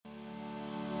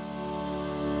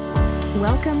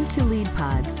Welcome to Lead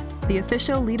Pods, the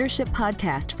official leadership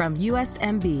podcast from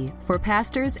USMB for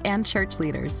pastors and church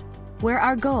leaders, where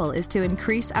our goal is to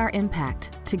increase our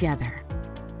impact together.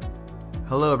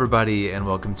 Hello, everybody, and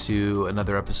welcome to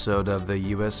another episode of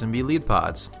the USMB Lead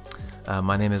Pods.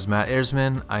 My name is Matt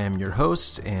Erzman. I am your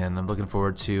host, and I'm looking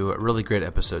forward to a really great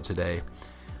episode today.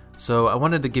 So I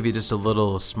wanted to give you just a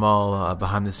little small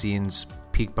behind-the-scenes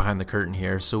peek behind the curtain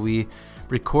here. So we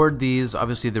record these.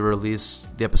 Obviously, the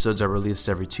episodes are released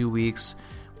every 2 weeks.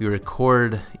 We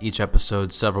record each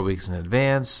episode several weeks in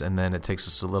advance, and then it takes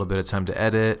us a little bit of time to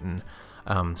edit, and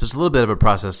so it's a little bit of a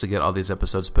process to get all these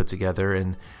episodes put together.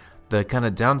 And the kind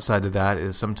of downside to that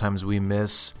is sometimes we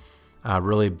miss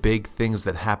really big things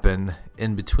that happen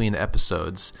in between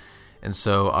episodes. And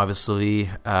so obviously,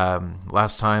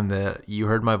 last time that you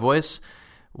heard my voice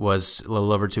was a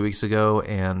little over 2 weeks ago,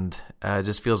 and it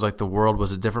just feels like the world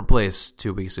was a different place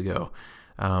 2 weeks ago.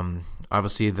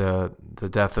 Obviously, the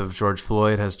death of George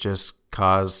Floyd has just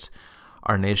caused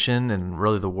our nation and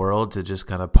really the world to just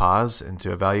kind of pause and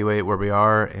to evaluate where we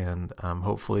are and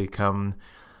hopefully come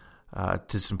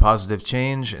to some positive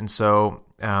change. And so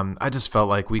I just felt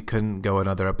like we couldn't go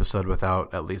another episode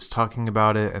without at least talking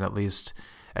about it and at least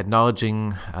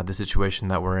acknowledging the situation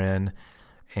that we're in.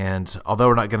 And although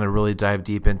we're not going to really dive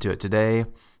deep into it today,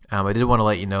 I did want to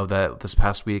let you know that this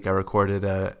past week I recorded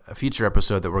a future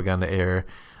episode that we're going to air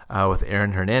with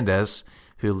Aaron Hernandez,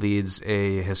 who leads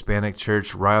a Hispanic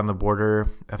church right on the border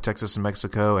of Texas and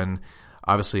Mexico. And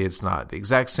obviously it's not the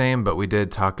exact same, but we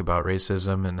did talk about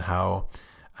racism and how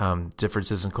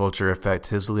differences in culture affect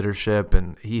his leadership.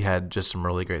 And he had just some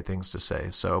really great things to say.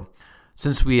 So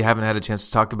since we haven't had a chance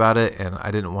to talk about it, and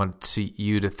I didn't want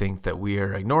you to think that we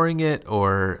are ignoring it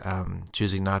or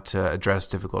choosing not to address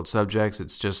difficult subjects,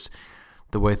 it's just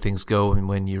the way things go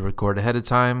when you record ahead of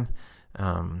time.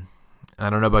 I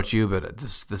don't know about you, but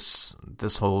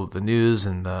this whole the news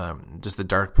and just the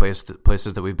dark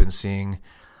places that we've been seeing,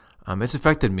 it's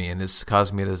affected me, and it's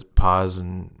caused me to pause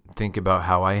and think about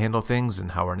how I handle things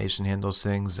and how our nation handles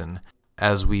things. And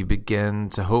as we begin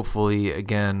to hopefully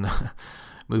again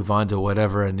move on to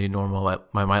whatever a new normal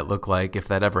might look like, if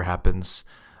that ever happens,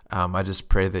 I just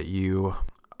pray that you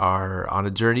are on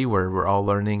a journey where we're all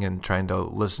learning and trying to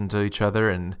listen to each other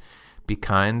and be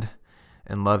kind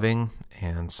and loving.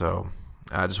 And so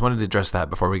I just wanted to address that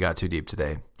before we got too deep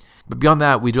today. But beyond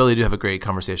that, we really do have a great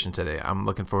conversation today. I'm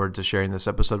looking forward to sharing this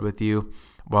episode with you.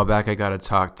 A while back, I got to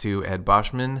talk to Ed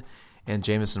Boschman and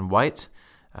Jamison White.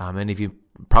 Many of you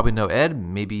probably know Ed.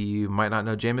 Maybe you might not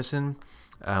know Jamison.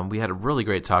 We had a really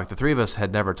great talk. The three of us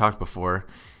had never talked before,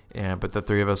 but the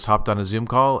three of us hopped on a Zoom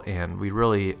call, and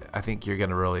I think you're going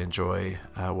to really enjoy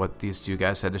what these two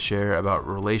guys had to share about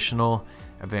relational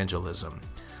evangelism.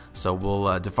 So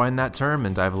we'll define that term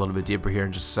and dive a little bit deeper here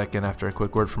in just a second after a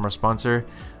quick word from our sponsor.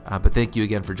 But thank you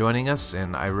again for joining us,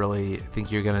 and I really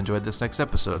think you're going to enjoy this next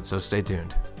episode, so stay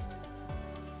tuned.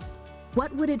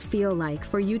 What would it feel like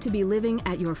for you to be living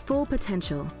at your full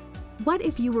potential? What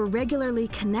if you were regularly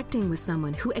connecting with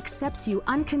someone who accepts you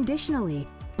unconditionally,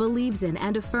 believes in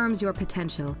and affirms your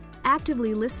potential,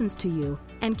 actively listens to you,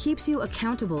 and keeps you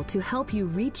accountable to help you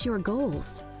reach your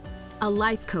goals? A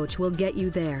life coach will get you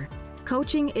there.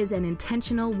 Coaching is an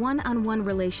intentional one-on-one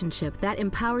relationship that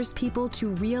empowers people to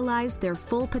realize their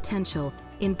full potential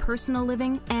in personal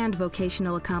living and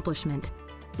vocational accomplishment.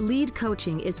 Lead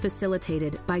coaching is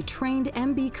facilitated by trained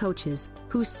MB coaches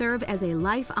who serve as a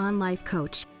life-on-life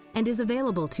coach and is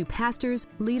available to pastors,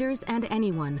 leaders, and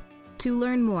anyone. To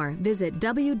learn more, visit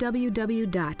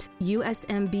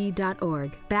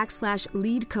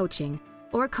www.usmb.org/lead coaching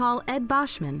or call Ed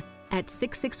Boschman at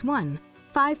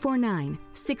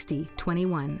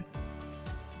 661-549-6021.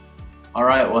 All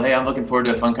right. Well, hey, I'm looking forward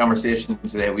to a fun conversation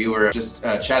today. We were just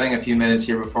chatting a few minutes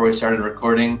here before we started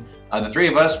recording. The three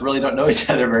of us really don't know each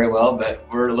other very well, but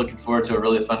we're looking forward to a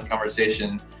really fun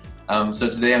conversation. So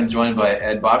today I'm joined by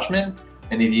Ed Boschman.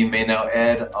 Many of you may know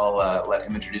Ed. I'll let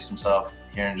him introduce himself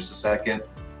here in just a second,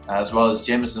 as well as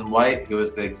Jamison White, who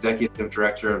is the Executive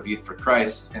Director of Youth for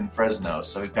Christ in Fresno.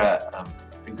 So we've got I'm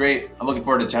looking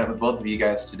forward to chatting with both of you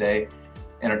guys today.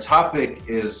 And our topic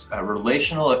is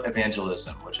relational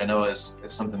evangelism, which I know is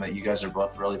something that you guys are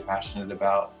both really passionate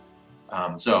about.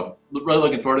 So really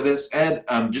looking forward to this. Ed,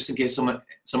 just in case someone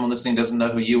listening doesn't know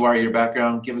who you are, your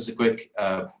background, give us a quick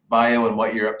bio and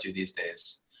what you're up to these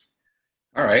days.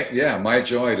 All right. Yeah, my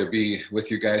joy to be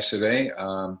with you guys today.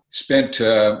 Spent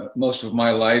most of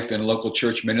my life in local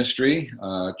church ministry,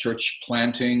 church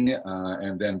planting,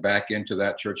 and then back into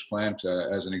that church plant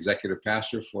as an executive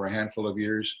pastor for a handful of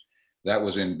years. That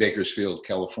was in Bakersfield,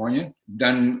 California.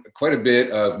 Done quite a bit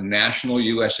of national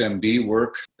USMB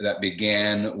work that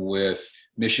began with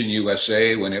Mission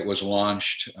USA when it was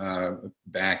launched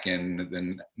back in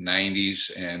the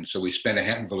 90s. And so we spent a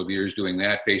handful of years doing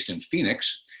that based in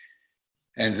Phoenix.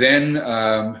 And then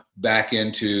back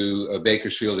into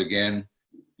Bakersfield again.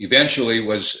 Eventually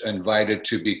was invited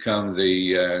to become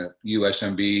the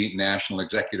USMB National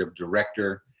Executive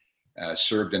Director.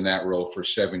 Served in that role for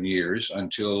 7 years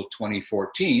until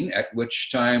 2014, at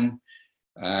which time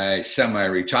I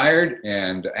semi-retired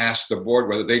and asked the board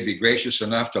whether they'd be gracious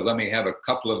enough to let me have a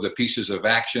couple of the pieces of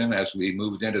action as we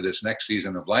moved into this next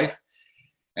season of life.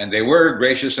 And they were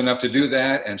gracious enough to do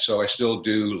that. And so I still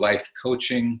do life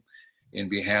coaching in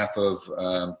behalf of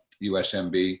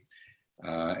USMB.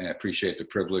 And I appreciate the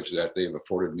privilege that they've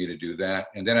afforded me to do that.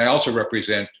 And then I also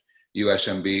represent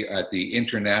USMB at the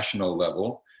international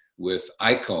level with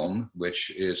ICOM,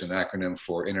 which is an acronym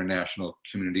for International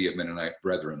Community of Mennonite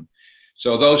Brethren.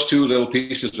 So those two little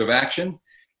pieces of action,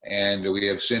 and we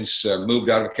have since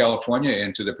moved out of California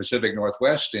into the Pacific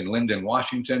Northwest in Linden,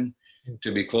 Washington,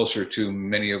 to be closer to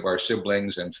many of our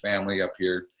siblings and family up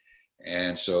here.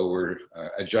 And so we're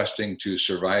adjusting to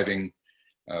surviving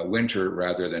winter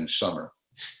rather than summer.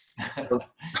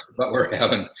 but we're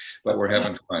having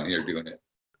fun here doing it.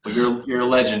 Well, you're a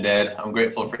legend, Ed. I'm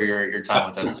grateful for your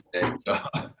time with us today.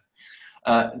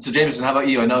 So Jameson, how about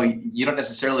you? I know you don't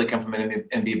necessarily come from an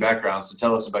MB background, so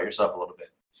tell us about yourself a little bit.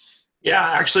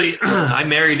 Yeah, actually, I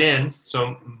married in.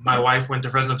 So my wife went to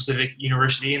Fresno Pacific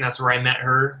University, and that's where I met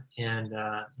her, and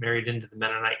married into the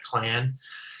Mennonite clan.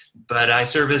 But I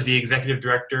serve as the executive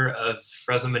director of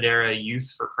Fresno Madera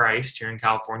Youth for Christ here in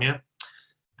California.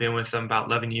 Been with them about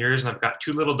 11 years, and I've got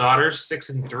 2 little daughters,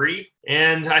 6 and 3.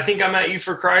 And I think I'm at Youth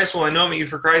for Christ. Well, I know I'm at Youth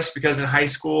for Christ because in high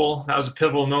school, that was a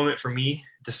pivotal moment for me,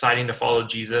 deciding to follow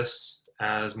Jesus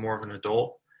as more of an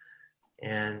adult.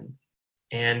 And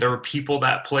there were people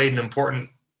that played an important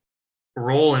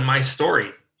role in my story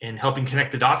in helping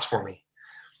connect the dots for me.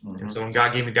 Mm-hmm. And so when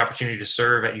God gave me the opportunity to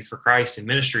serve at Youth for Christ in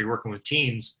ministry, working with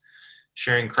teens,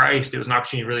 sharing Christ, it was an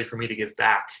opportunity really for me to give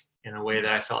back in a way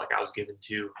that I felt like I was given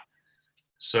to.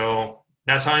 So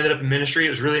that's how I ended up in ministry.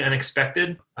 It was really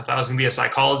unexpected. I thought I was going to be a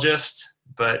psychologist,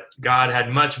 but God had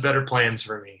much better plans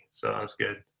for me. So that's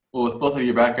good. Well, with both of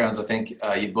your backgrounds, I think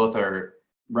you both are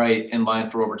right in line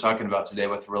for what we're talking about today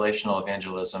with relational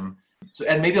evangelism. So,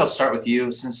 Ed, maybe I'll start with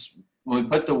you. Since when we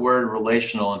put the word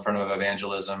relational in front of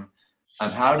evangelism,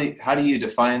 how do you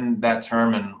define that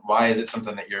term, and why is it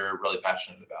something that you're really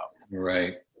passionate about?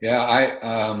 Right.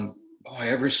 Yeah.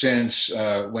 Ever since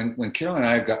when Carol and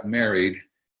I got married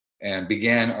and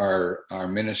began our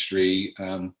ministry,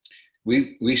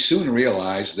 we soon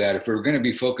realized that if we were going to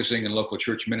be focusing in local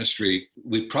church ministry,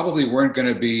 we probably weren't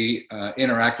going to be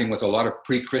interacting with a lot of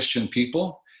pre-Christian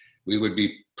people. We would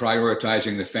be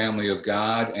prioritizing the family of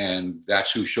God, and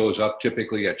that's who shows up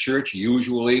typically at church,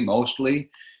 usually,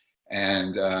 mostly.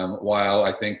 And while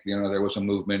I think, there was a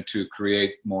movement to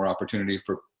create more opportunity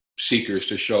for seekers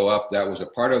to show up, that was a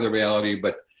part of the reality.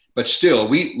 But still,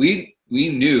 we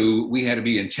knew we had to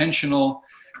be intentional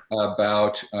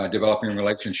about developing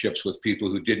relationships with people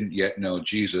who didn't yet know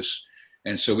Jesus.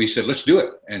 And so we said, let's do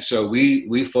it. And so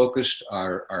we focused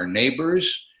our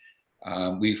neighbors.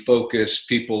 We focused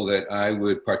people that I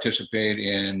would participate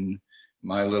in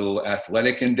my little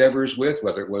athletic endeavors with,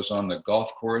 whether it was on the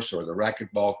golf course or the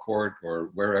racquetball court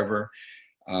or wherever,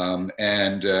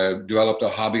 and developed a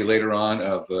hobby later on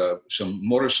of some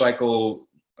motorcycle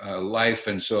life.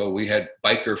 And so we had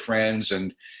biker friends,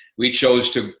 and we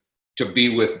chose to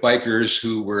be with bikers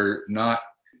who were not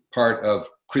part of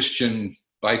Christian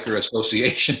biker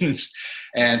associations.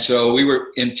 And so we were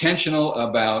intentional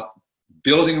about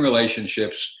building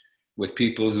relationships with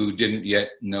people who didn't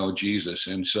yet know Jesus.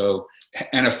 And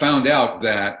I found out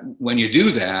that when you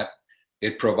do that,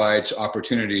 it provides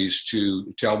opportunities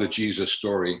to tell the Jesus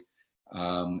story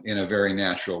in a very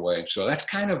natural way. So that's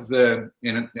kind of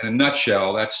in a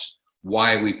nutshell, that's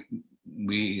why we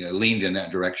leaned in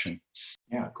that direction.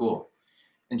 Yeah, cool.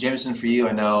 And Jameson, for you,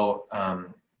 I know,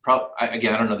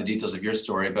 again, I don't know the details of your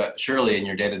story, but surely in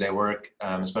your day-to-day work,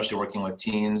 especially working with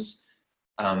teens,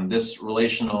 this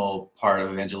relational part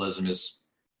of evangelism is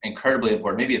incredibly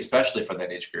important, maybe especially for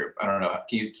that age group. I don't know.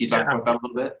 Can you talk about that a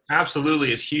little bit?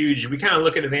 Absolutely. It's huge. We kind of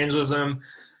look at evangelism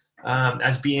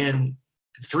as being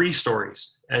 3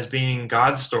 stories, as being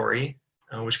God's story,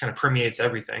 which kind of permeates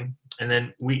everything. And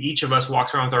then each of us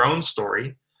walks around with our own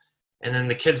story. And then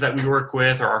the kids that we work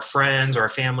with, or our friends, or our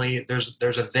family, there's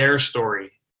their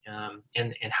story,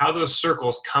 and how those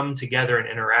circles come together and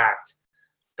interact.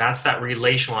 That's that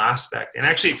relational aspect. And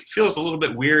actually, it feels a little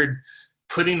bit weird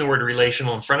putting the word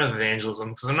relational in front of evangelism,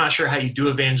 because I'm not sure how you do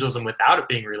evangelism without it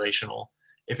being relational.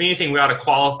 If anything, we ought to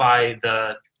qualify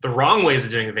the wrong ways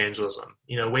of doing evangelism,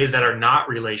 ways that are not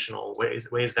relational,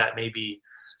 ways that maybe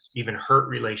even hurt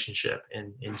relationship,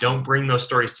 and don't bring those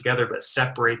stories together, but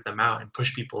separate them out and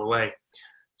push people away.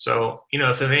 So,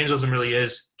 if evangelism really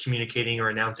is communicating or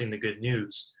announcing the good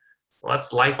news, well,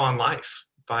 that's life on life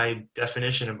by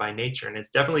definition and by nature. And it's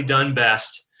definitely done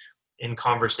best in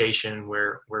conversation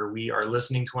where we are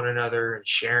listening to one another and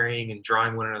sharing and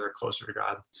drawing one another closer to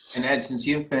God. And Ed, since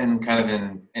you've been kind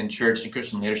of in church and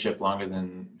Christian leadership longer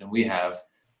than we have,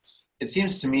 it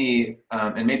seems to me,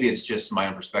 and maybe it's just my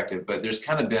own perspective, but there's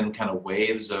kind of been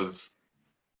waves of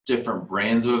different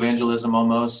brands of evangelism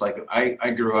almost. Like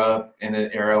I grew up in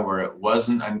an era where it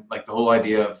wasn't, like the whole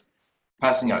idea of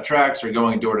passing out tracts or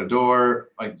going door to door,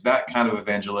 like that kind of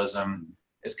evangelism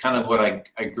is kind of what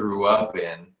I grew up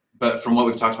in. But from what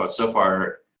we've talked about so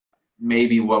far,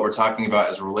 maybe what we're talking about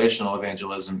as relational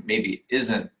evangelism maybe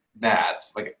isn't that.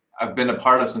 Like I've been a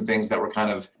part of some things that were kind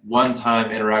of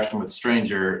one-time interaction with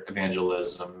stranger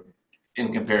evangelism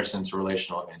in comparison to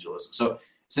relational evangelism. So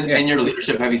in your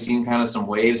leadership, have you seen kind of some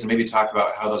waves, and maybe talk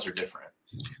about how those are different?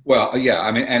 Well, yeah,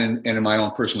 I mean, and in my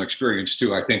own personal experience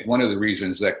too, I think one of the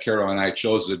reasons that Carol and I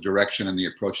chose the direction and the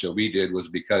approach that we did was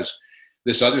because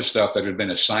this other stuff that had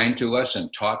been assigned to us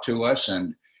and taught to us,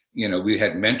 and we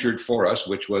had mentored for us,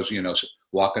 which was,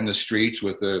 walking the streets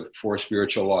with the 4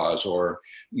 spiritual laws, or,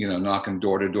 knocking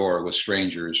door to door with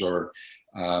strangers, or,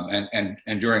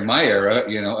 and during my era,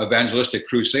 evangelistic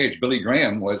crusades. Billy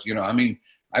Graham was,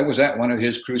 I was at one of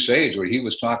his crusades where he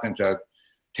was talking to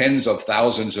tens of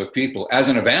thousands of people as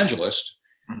an evangelist,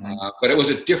 but it was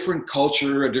a different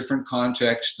culture, a different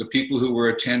context. The people who were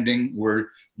attending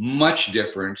were much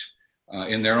different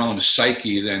in their own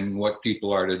psyche than what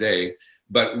people are today.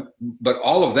 But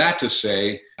all of that to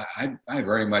say, I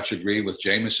very much agree with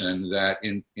Jameson that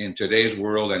in today's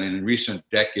world and in recent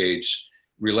decades,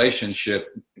 relationship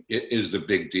is the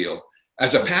big deal.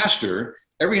 As a pastor,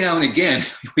 every now and again,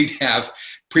 we'd have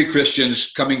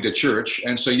pre-Christians coming to church.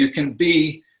 And so you can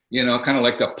be, kind of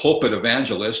like the pulpit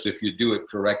evangelist if you do it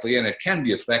correctly, and it can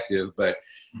be effective. But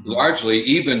largely,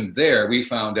 even there, we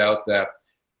found out that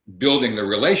building the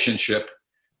relationship,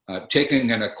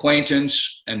 taking an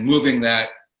acquaintance and moving that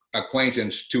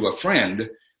acquaintance to a friend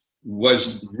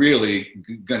was really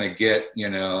going to get,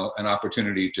 an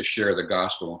opportunity to share the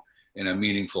gospel in a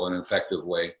meaningful and effective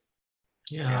way.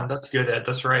 Yeah, that's good, Ed.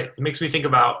 That's right. It makes me think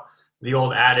about the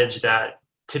old adage that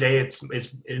today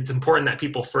it's important that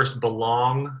people first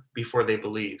belong before they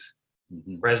believe.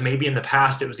 Whereas maybe in the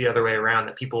past it was the other way around,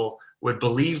 that people would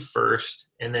believe first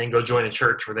and then go join a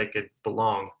church where they could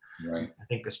belong. Right. I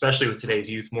think especially with today's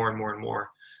youth, more and more and more,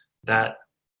 that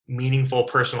meaningful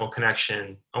personal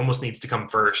connection almost needs to come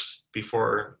first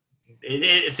before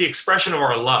it's the expression of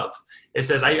our love. It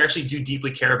says, I actually do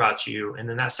deeply care about you. And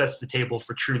then that sets the table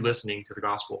for true listening to the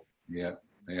gospel. Yeah,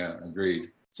 agreed.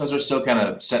 So as we're still kind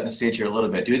of setting the stage here a little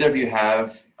bit, do either of you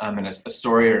have a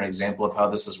story or an example of how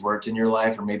this has worked in your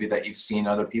life, or maybe that you've seen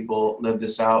other people live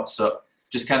this out? So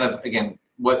just kind of, again,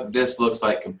 what this looks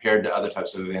like compared to other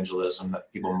types of evangelism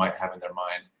that people might have in their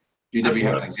mind. Do either of you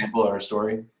have an example or a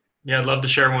story? Yeah, I'd love to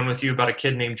share one with you about a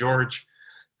kid named George.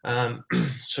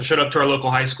 So showed up to our local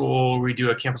high school. We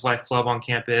do a campus life club on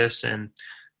campus, and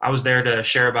I was there to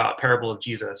share about Parable of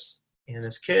Jesus. And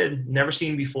this kid, never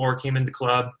seen before, came into the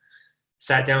club,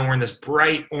 sat down wearing this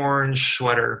bright orange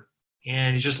sweater,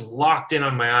 and he just locked in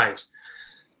on my eyes.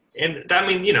 And that,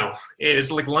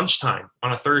 it's like lunchtime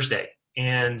on a Thursday,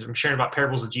 and I'm sharing about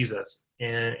parables of Jesus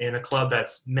and in a club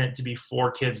that's meant to be for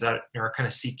kids that are kind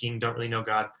of seeking, don't really know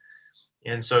God.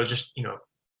 And so just,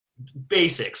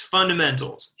 basics,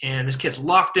 fundamentals. And this kid's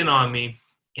locked in on me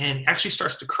and actually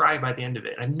starts to cry by the end of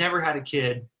it. I've never had a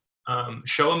kid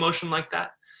show emotion like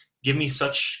that, give me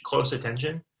such close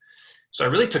attention. So I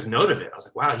really took note of it. I was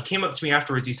like, wow. He came up to me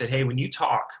afterwards. He said, hey, when you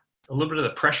talk, a little bit of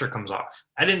the pressure comes off.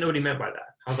 I didn't know what he meant by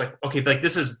that. I was like, okay, like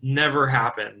this has never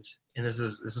happened. And this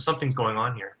is something's going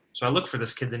on here. So I look for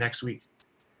this kid the next week,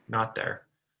 not there.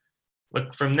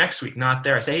 Look from next week, not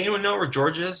there. I say, hey, anyone know where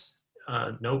George is?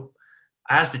 Nope.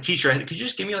 I asked the teacher, could you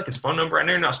just give me like his phone number? I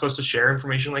know you're not supposed to share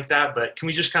information like that, but can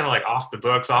we just kind of like off the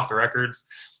books, off the records?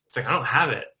 It's like, I don't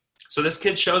have it. So this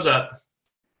kid shows up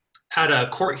at a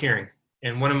court hearing,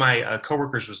 and one of my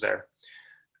coworkers was there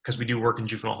because we do work in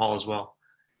juvenile hall as well.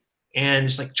 And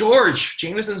it's like, George,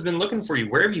 Jameson's been looking for you.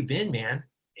 Where have you been, man?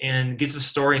 And gets the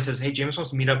story and says, hey, Jameson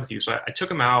wants to meet up with you. So I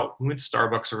took him out. We went to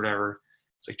Starbucks or whatever.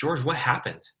 It's like, George, what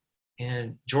happened?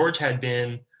 And George had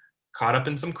been caught up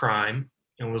in some crime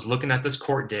and was looking at this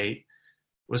court date,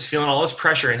 was feeling all this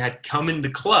pressure, and had come in the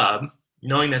club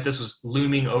knowing that this was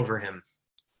looming over him.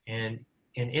 And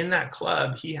in that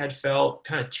club, he had felt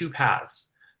kind of two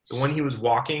paths. The one he was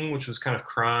walking, which was kind of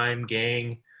crime,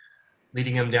 gang,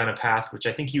 leading him down a path, which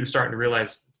I think he was starting to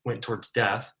realize went towards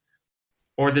death,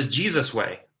 or this Jesus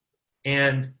way.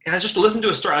 And I just listened to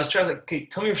a story. I was trying to, okay,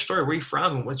 tell me your story. Where are you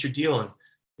from? And what's your deal? And,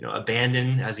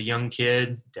 abandoned as a young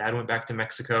kid. Dad went back to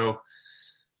Mexico.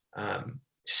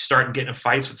 Started getting in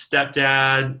fights with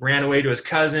stepdad, ran away to his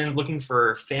cousin, looking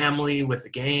for family with the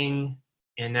gang.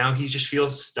 And now he just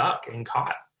feels stuck and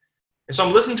caught. And so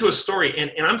I'm listening to a story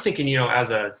and I'm thinking, as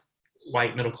a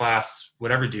white middle class,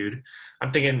 whatever dude,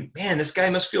 I'm thinking, man, this guy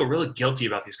must feel really guilty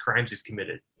about these crimes he's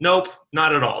committed. Nope,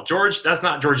 not at all. George, that's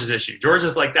not George's issue. George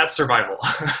is like, that's survival.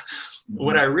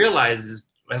 What I realized is,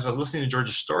 as I was listening to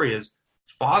George's story, is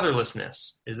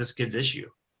fatherlessness is this kid's issue.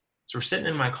 So we're sitting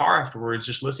in my car afterwards,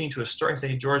 just listening to a story and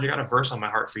saying, George, I got a verse on my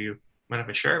heart for you. Mind if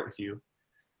I share it with you?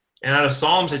 And out of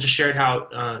Psalms, I just shared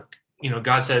how,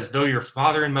 God says, though your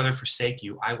father and mother forsake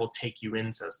you, I will take you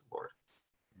in, says the Lord.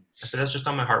 I said, that's just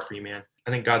on my heart for you, man.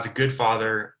 I think God's a good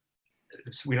father.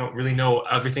 We don't really know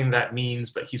everything that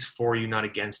means, but he's for you, not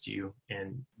against you.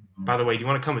 And by the way, do you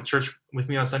want to come to church with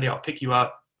me on Sunday? I'll pick you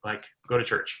up, go to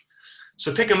church.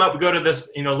 So pick him up, go to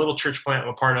this, little church plant I'm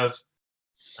a part of,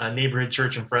 a neighborhood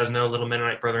church in Fresno, little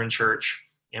Mennonite Brethren church.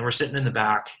 And we're sitting in the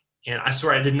back. And I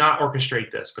swear I did not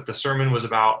orchestrate this, but the sermon was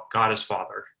about God as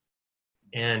Father.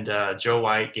 And Joe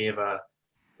White gave a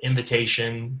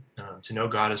invitation to know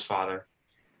God as Father.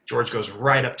 George goes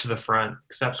right up to the front,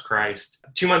 accepts Christ.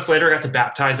 2 months later, I got to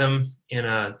baptize him in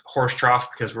a horse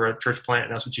trough because we're a church plant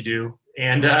and that's what you do.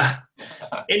 And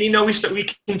we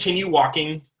continue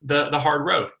walking the hard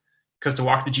road, because to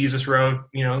walk the Jesus road,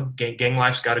 gang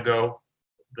life's got to go,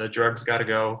 the drugs got to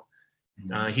go.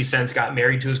 He since got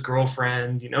married to his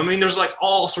girlfriend. There's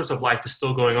all sorts of life is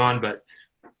still going on, but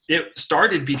it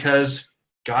started because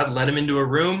God led him into a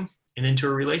room and into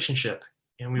a relationship,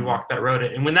 and we walked that road.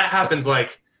 And when that happens, I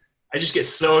just get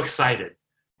so excited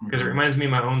because it reminds me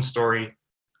of my own story.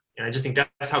 And I just think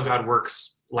that's how God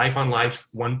works, life on life,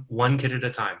 one kid at a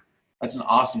time. That's an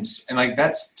awesome, and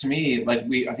that's, to me,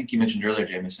 I think you mentioned earlier,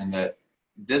 Jameson, that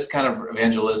this kind of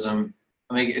evangelism,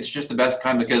 it's just the best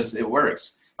kind because it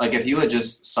works. If you had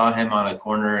just saw him on a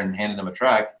corner and handed him a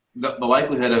tract, the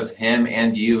likelihood of him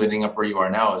and you ending up where you are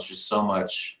now is just so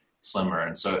much slimmer.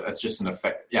 And so that's just an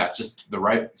effect. Yeah, it's just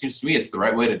it seems to me it's the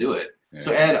right way to do it. Yeah.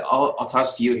 So Ed, I'll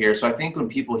toss to you here. So I think when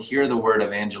people hear the word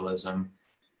evangelism,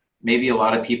 maybe a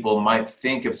lot of people might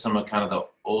think of some of kind of the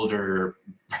older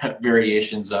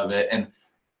variations of it. And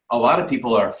a lot of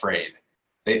people are afraid.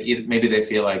 Maybe they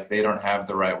feel like they don't have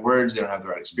the right words, they don't have the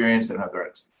right experience, they don't have the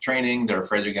right training, they're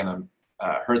afraid they're going to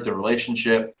hurt the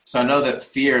relationship. So I know that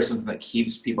fear is something that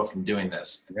keeps people from doing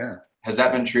this. Yeah. Has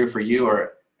that been true for you,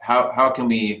 or how can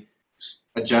we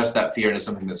adjust that fear into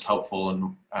something that's helpful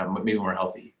and maybe more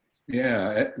healthy?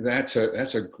 Yeah, that's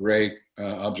a great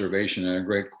observation and a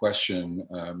great question,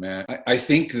 Matt. I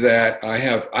think that I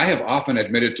have often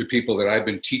admitted to people that I've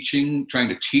been trying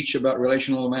to teach about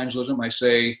relational evangelism. I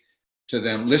say to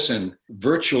them, listen,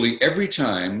 virtually every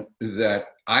time that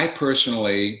I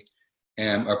personally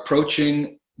am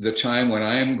approaching the time when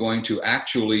I am going to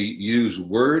actually use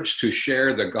words to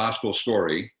share the gospel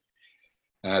story,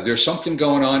 there's something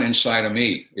going on inside of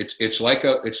me. It's like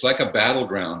a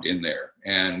battleground in there.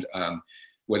 And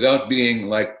without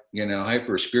being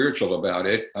hyper spiritual about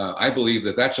it, I believe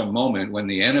that that's a moment when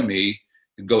the enemy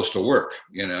goes to work.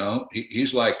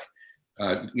 He's like,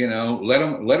 let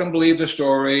him believe the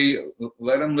story,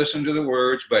 let him listen to the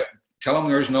words, but tell him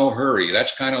there's no hurry.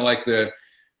 That's kind of like the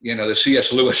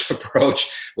C.S. Lewis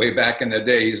approach way back in the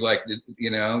day. He's like,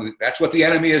 that's what the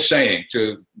enemy is saying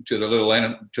to the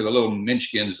little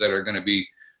minchkins that are going to be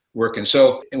working.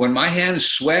 So when my hands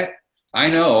sweat, I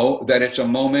know that it's a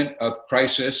moment of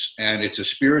crisis and it's a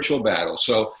spiritual battle.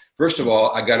 So first of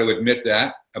all, I got to admit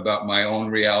that about my own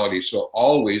reality. So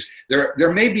always,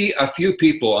 there may be a few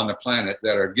people on the planet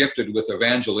that are gifted with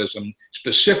evangelism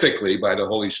specifically by the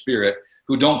Holy Spirit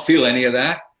who don't feel any of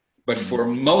that. But for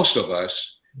most of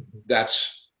us,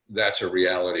 that's a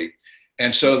reality.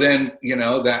 And so then,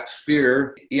 that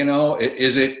fear,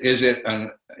 is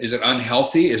it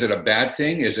unhealthy? Is it a bad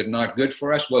thing? Is it not good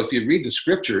for us? Well, if you read the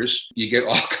scriptures, you get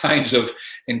all kinds of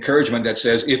encouragement that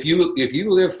says, if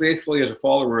you live faithfully as a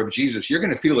follower of Jesus, you're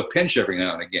going to feel a pinch every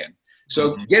now and again.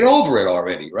 So get over it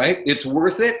already, right? It's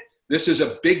worth it. This is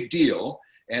a big deal.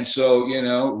 And so,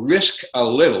 risk a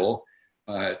little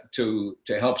to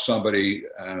help somebody,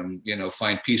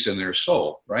 find peace in their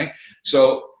soul, right?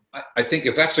 So I think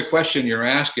if that's the question you're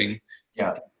asking,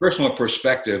 personal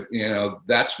perspective,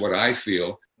 that's what I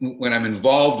feel. when I'm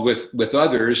involved with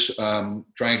others,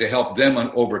 trying to help them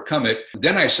overcome it,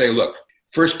 then I say, look,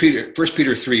 First Peter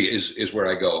 3 is where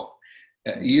I go.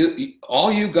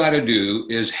 All you got to do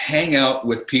is hang out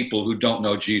with people who don't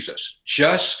know Jesus.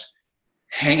 Just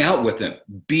hang out with them.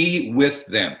 Be with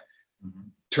them.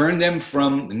 Turn them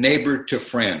from neighbor to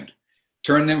friend.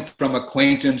 Turn them from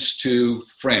acquaintance to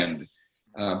friend.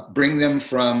 Bring them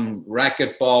from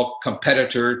racquetball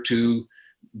competitor to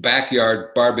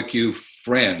backyard barbecue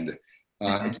friend.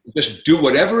 Just do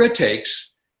whatever it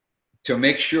takes to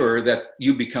make sure that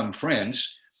you become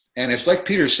friends. And it's like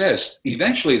Peter says,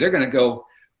 eventually they're going to go,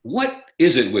 what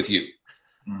is it with you?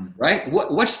 Right?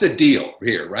 What's the deal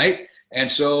here, right? And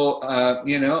so,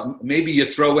 maybe you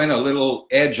throw in a little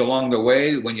edge along the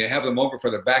way. When you have them over for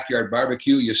the backyard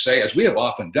barbecue, you say, as we have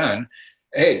often done,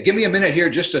 hey, give me a minute here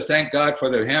just to thank God for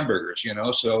the hamburgers,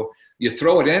 So you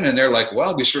throw it in and they're like,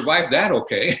 well, we survived that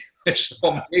okay.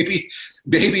 So maybe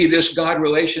this God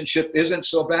relationship isn't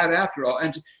so bad after all.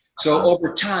 And so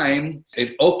over time,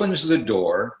 it opens the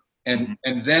door. And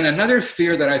then another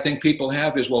fear that I think people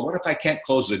have is, well, what if I can't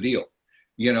close the deal?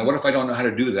 What if I don't know how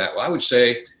to do that? Well, I would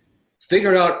say,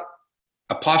 figure out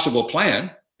a possible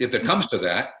plan if it comes to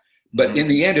that. But in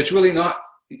the end, it's really not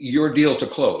your deal to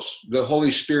close. The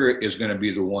Holy Spirit is going to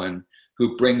be the one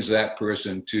who brings that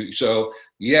person to. So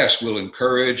yes, we'll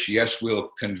encourage. Yes, we'll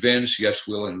convince. Yes,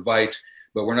 we'll invite.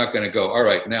 But we're not going to go, all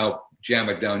right, now jam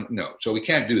it down. No. So we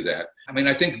can't do that. I mean,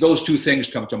 I think those two things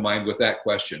come to mind with that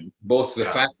question. Both the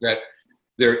fact that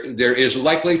there is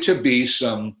likely to be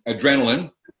some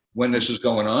adrenaline when this is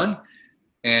going on,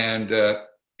 and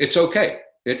it's okay.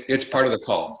 It's part of the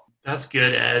call. That's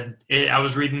good, Ed. I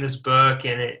was reading this book,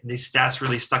 and these stats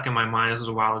really stuck in my mind. This was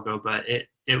a while ago, but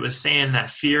it was saying that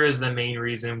fear is the main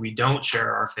reason we don't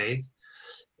share our faith.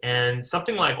 And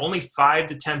something like only 5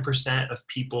 to 10% of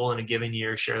people in a given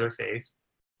year share their faith.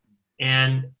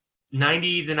 And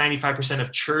 90 to 95%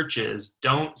 of churches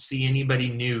don't see anybody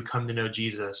new come to know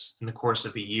Jesus in the course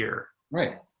of a year.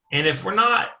 Right. And if we're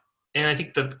not, and I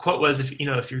think the quote was,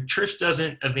 if your church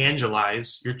doesn't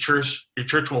evangelize, your church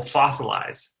will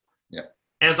fossilize. Yeah.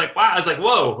 And it's like, wow, I was like,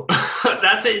 whoa,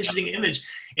 that's an interesting image.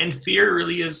 And fear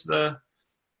really is the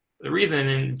reason,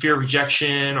 and fear of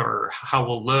rejection or how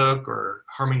we'll look or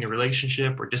harming the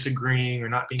relationship or disagreeing or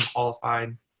not being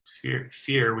qualified.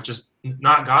 Fear, which is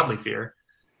not godly fear,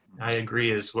 I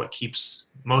agree, is what keeps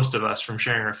most of us from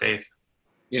sharing our faith.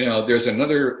 There's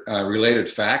another related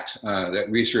fact that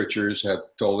researchers have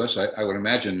told us. I would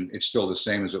imagine it's still the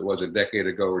same as it was a decade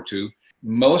ago or two.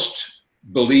 Most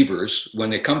believers, when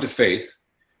they come to faith,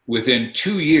 within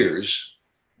 2 years,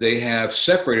 they have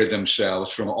separated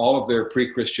themselves from all of their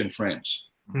pre-Christian friends.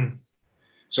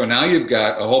 So now you've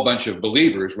got a whole bunch of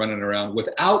believers running around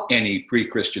without any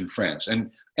pre-Christian friends.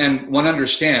 And one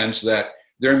understands that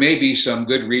there may be some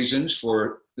good reasons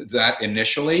for that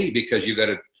initially, because you got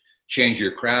to change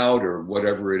your crowd or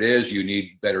whatever it is. You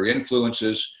need better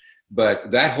influences.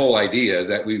 But that whole idea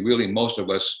that we really, most of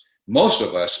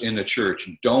us in the church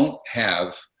don't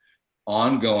have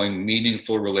ongoing,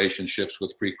 meaningful relationships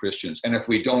with pre-Christians. And if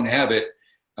we don't have it,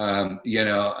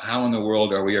 how in the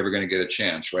world are we ever going to get a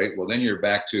chance, right? Well, then you're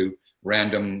back to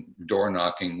random door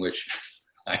knocking, which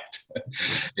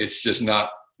it's just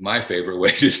not my favorite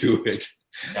way to do it.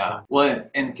 Yeah. Well,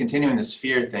 and continuing this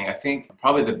fear thing, I think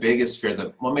probably the biggest fear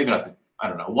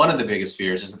one of the biggest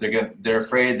fears is that they're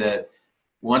afraid that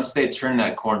once they turn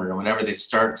that corner and whenever they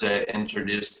start to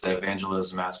introduce the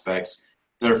evangelism aspects,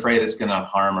 they're afraid it's going to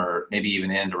harm or maybe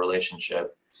even end a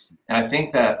relationship. And I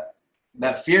think that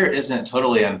fear isn't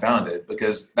totally unfounded,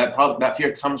 because that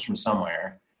fear comes from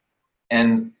somewhere.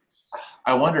 And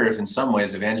I wonder if in some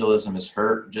ways evangelism is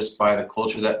hurt just by the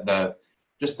culture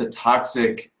the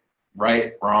toxic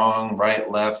right, wrong, right,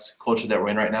 left culture that we're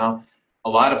in right now. A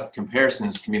lot of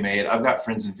comparisons can be made. I've got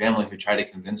friends and family who try to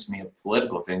convince me of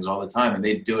political things all the time, and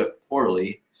they do it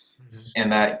poorly,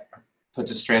 and that puts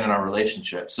a strain on our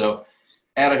relationship. So,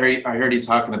 Ed, I heard you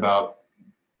talking about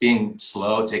being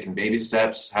slow, taking baby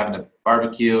steps, having a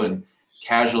barbecue, and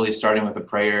casually starting with a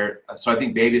prayer. So I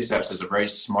think baby steps is a very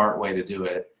smart way to do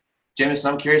it.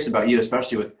 Jameson, I'm curious about you,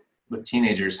 especially with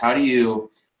teenagers. How do you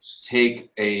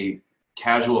take a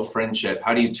casual friendship?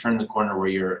 How do you turn the corner where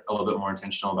you're a little bit more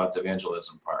intentional about the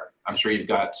evangelism part? I'm sure you've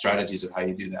got strategies of how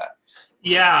you do that.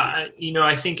 Yeah,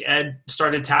 I think Ed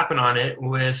started tapping on it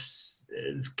with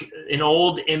an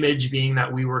old image being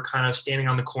that we were kind of standing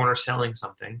on the corner selling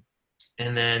something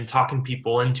and then talking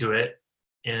people into it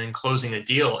and closing a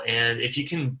deal. And if you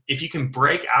can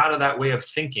break out of that way of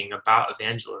thinking about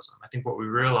evangelism, I think what we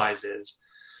realize is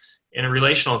in a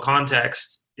relational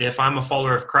context, if I'm a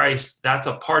follower of Christ, that's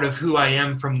a part of who I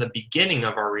am from the beginning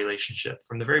of our relationship.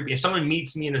 From the very beginning, if someone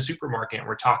meets me in the supermarket and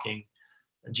we're talking,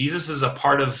 Jesus is a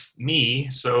part of me.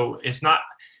 So it's not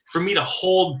for me to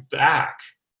hold back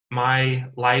my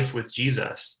life with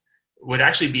Jesus would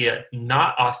actually be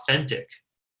not authentic.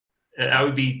 That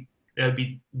would be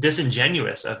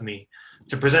disingenuous of me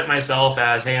to present myself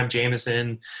as, hey, I'm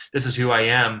Jameson, this is who I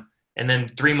am. And then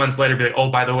 3 months later, be like, oh,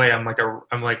 by the way, I'm like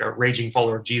a raging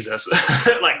follower of Jesus.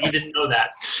 Like, you didn't know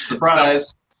that. Surprise.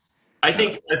 So I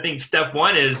think step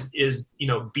one is,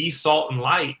 be salt and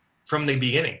light from the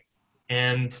beginning.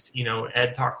 And,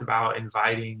 Ed talked about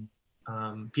inviting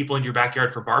people into your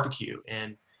backyard for barbecue.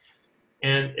 And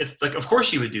it's like, of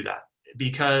course you would do that,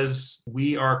 because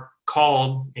we are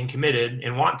called and committed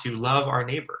and want to love our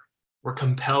neighbor. We're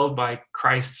compelled by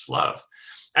Christ's love.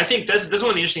 I think this is one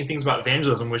of the interesting things about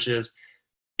evangelism, which is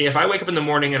if I wake up in the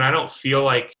morning and I don't feel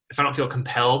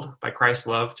compelled by Christ's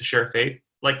love to share faith,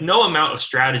 like no amount of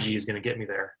strategy is going to get me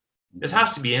there. This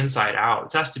has to be inside out.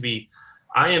 This has to be,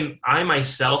 I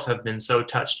myself have been so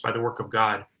touched by the work of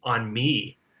God on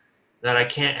me that I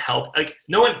can't help. Like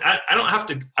no one, I don't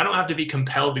have to be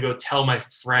compelled to go tell my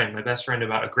best friend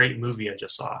about a great movie I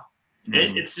just saw.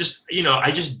 Mm-hmm. It's just,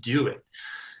 I just do it.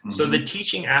 Mm-hmm. So the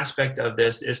teaching aspect of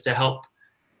this is to help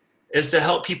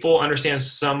people understand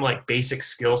some like basic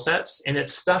skill sets. And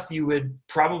it's stuff you would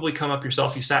probably come up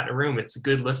yourself. You sat in a room. It's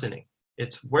good listening.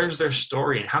 It's where's their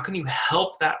story and how can you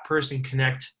help that person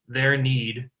connect their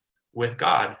need with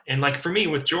God? And like for me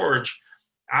with George,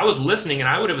 I was listening and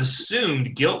I would have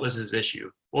assumed guilt was his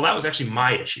issue. Well, that was actually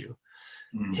my issue.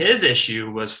 Mm. His issue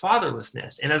was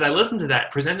fatherlessness. And as I listened to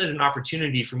that, presented an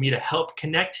opportunity for me to help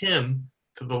connect him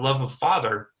to the love of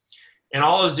Father. And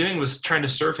all I was doing was trying to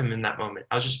serve him in that moment.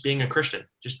 I was just being a Christian,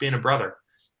 just being a brother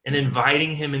and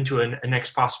inviting him into a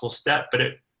next possible step. But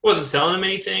it wasn't selling him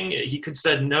anything. He could have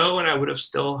said no, and I would have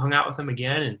still hung out with him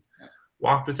again and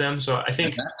walked with him. So I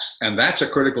think... And that's a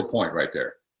critical point right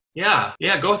there. Yeah.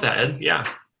 Go with that, Ed. Yeah.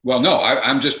 Well, no,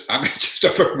 I'm just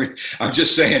affirming. I'm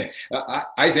just saying,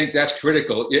 I think that's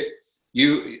critical.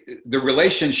 The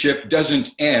relationship doesn't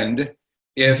end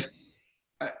if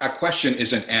a question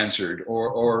isn't answered,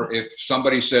 or if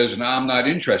somebody says, no, I'm not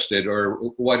interested, or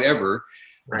whatever.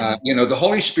 Right. The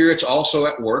Holy Spirit's also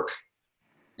at work.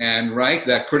 And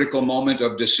that critical moment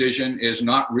of decision is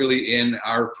not really in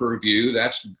our purview.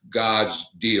 That's God's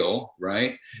deal,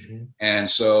 right? Mm-hmm. And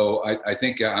so I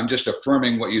think I'm just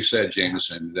affirming what you said,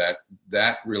 Jameson,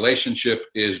 that relationship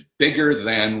is bigger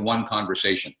than one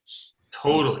conversation.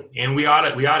 Totally. And we ought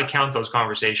to count those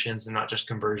conversations and not just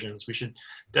conversions. We should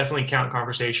definitely count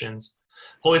conversations.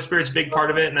 Holy Spirit's a big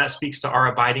part of it, and that speaks to our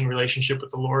abiding relationship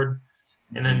with the Lord.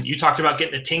 And then you talked about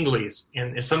getting the tinglies,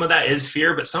 and some of that is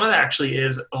fear, but some of that actually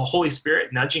is the Holy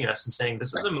Spirit nudging us and saying,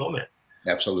 this is a moment.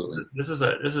 Absolutely. This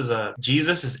is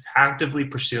Jesus is actively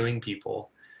pursuing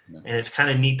people. Yeah. And it's kind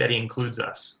of neat that he includes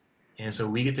us. And so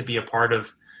we get to be a part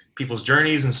of people's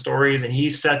journeys and stories, and he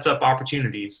sets up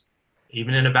opportunities,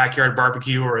 even in a backyard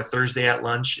barbecue or a Thursday at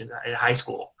lunch at high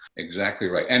school. Exactly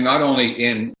right. And not only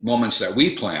in moments that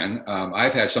we plan,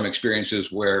 I've had some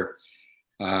experiences where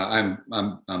I'm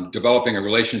developing a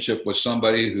relationship with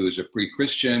somebody who's a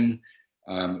pre-Christian.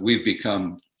 We've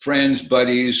become friends,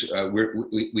 buddies.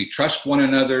 We trust one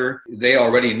another. They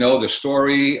already know the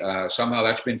story. Somehow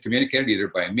that's been communicated either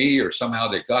by me or somehow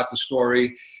they got the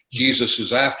story. Jesus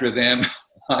is after them,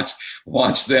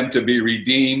 wants them to be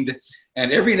redeemed.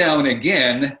 And every now and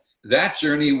again, that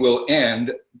journey will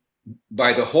end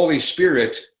by the Holy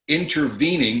Spirit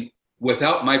intervening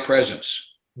without my presence.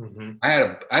 Mm-hmm. I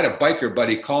had a biker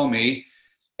buddy call me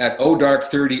at dark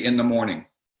 30 in the morning,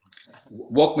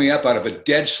 woke me up out of a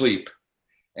dead sleep,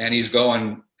 and he's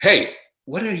going, "Hey,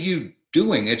 what are you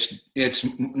doing? It's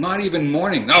not even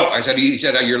morning." No, he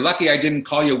said, "You're lucky I didn't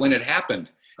call you when it happened."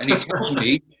 And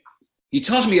he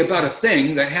tells me about a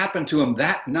thing that happened to him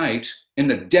that night in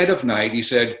the dead of night. He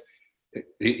said,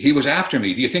 he was after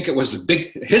me. Do you think it was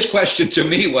his question to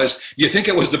me was, do you think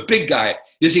it was the big guy?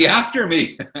 Is he after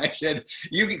me? I said,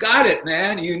 you got it,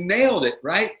 man. You nailed it,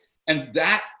 right? And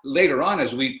that later on,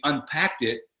 as we unpacked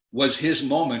it, was his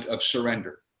moment of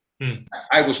surrender.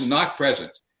 I was not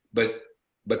present, but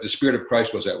the Spirit of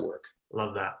Christ was at work.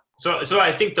 Love that. So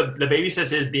I think the baby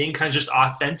steps is being kind of just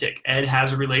authentic. Ed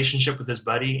has a relationship with his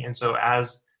buddy. And so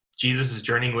as Jesus is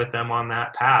journeying with them on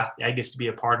that path, I get to be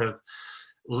a part of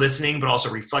listening, but also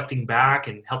reflecting back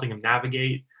and helping him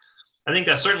navigate. I think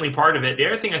that's certainly part of it. The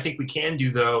other thing I think we can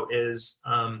do, though, is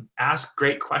ask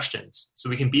great questions. So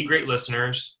we can be great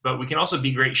listeners, but we can also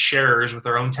be great sharers with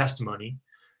our own testimony.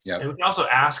 Yep. And we can also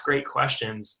ask great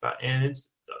questions. And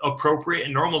it's appropriate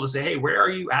and normal to say, hey, where are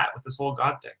you at with this whole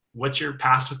God thing? What's your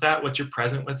past with that? What's your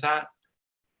present with that?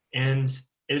 And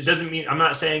it doesn't mean, I'm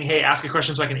not saying, hey, ask a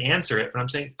question so I can answer it, but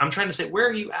I'm trying to say, where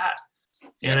are you at?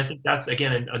 And I think that's,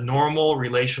 again, a normal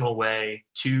relational way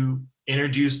to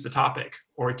introduce the topic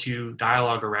or to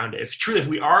dialogue around it. If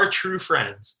we are true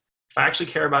friends, if I actually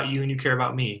care about you and you care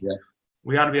about me,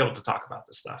 we ought to be able to talk about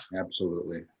this stuff.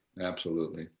 Absolutely.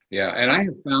 Yeah. And I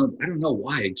have found, I don't know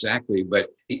why exactly, but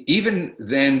even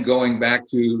then going back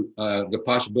to the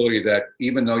possibility that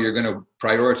even though you're going to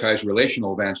prioritize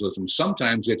relational evangelism,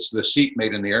 sometimes it's the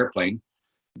seatmate in the airplane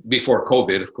before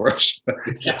COVID, of course.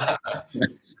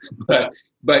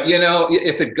 But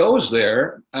if it goes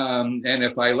there, and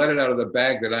if I let it out of the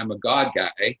bag that I'm a God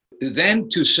guy, then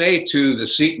to say to the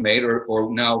seatmate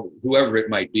or now whoever it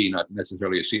might be, not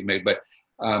necessarily a seatmate, but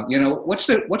what's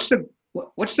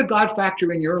the God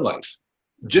factor in your life?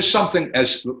 Just something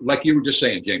as like you were just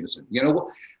saying, Jameson.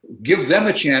 Give them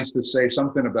a chance to say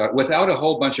something about without a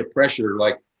whole bunch of pressure.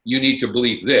 Like you need to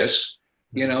believe this.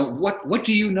 What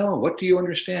do you know? What do you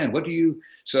understand?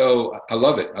 So I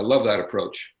love it. I love that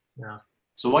approach. Yeah.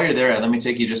 So while you're there, let me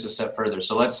take you just a step further.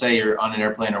 So let's say you're on an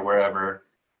airplane or wherever,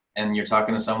 and you're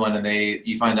talking to someone and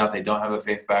you find out they don't have a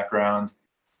faith background.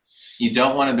 You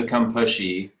don't want to become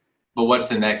pushy, but what's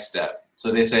the next step?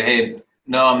 So they say, hey,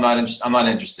 no, I'm not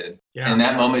interested. Yeah. And in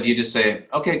that moment, you just say,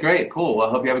 okay, great, cool. Well,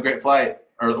 I hope you have a great flight.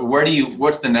 Or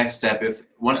what's the next step? If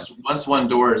once one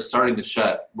door is starting to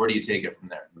shut, where do you take it from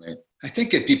there? Right. I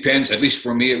think it depends, at least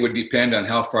for me, it would depend on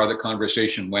how far the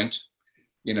conversation went.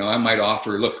 I might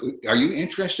offer, look, are you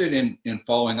interested in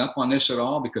following up on this at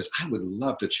all? Because I would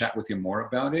love to chat with you more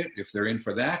about it. If they're in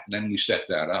for that, then we set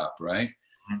that up, right?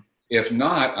 Mm-hmm. If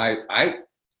not,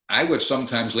 I would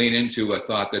sometimes lean into a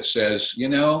thought that says,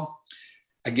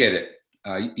 I get it.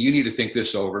 You need to think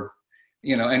this over.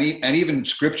 And even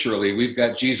scripturally, we've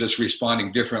got Jesus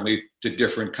responding differently to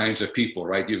different kinds of people,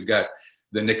 right? You've got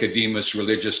the Nicodemus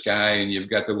religious guy, and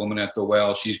you've got the woman at the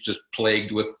well. She's just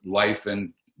plagued with life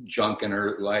and junk in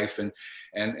her life, and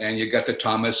you got the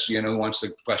Thomas, who wants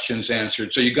the questions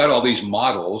answered. So you got all these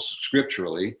models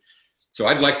scripturally. So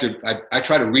I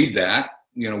try to read that.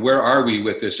 Where are we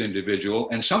with this individual?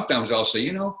 And sometimes I'll say,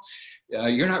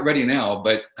 you're not ready now,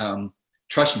 but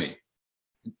trust me,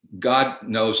 God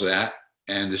knows that,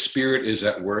 and the Spirit is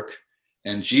at work.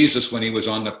 And Jesus, when he was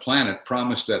on the planet,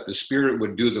 promised that the Spirit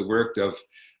would do the work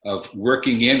of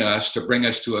working in us to bring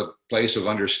us to a place of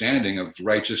understanding of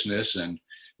righteousness and,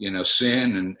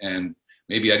 sin. And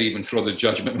maybe I'd even throw the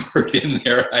judgment word in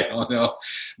there. I don't know.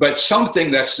 But something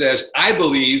that says, I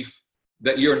believe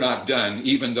that you're not done,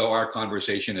 even though our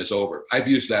conversation is over. I've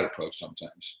used that approach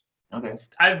sometimes. Okay.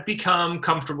 I've become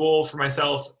comfortable for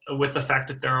myself with the fact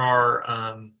that there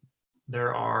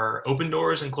are open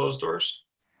doors and closed doors,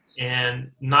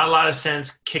 and not a lot of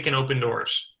sense kicking open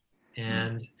doors.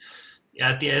 And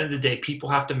at the end of the day, people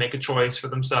have to make a choice for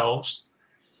themselves.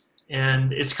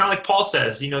 And it's kind of like Paul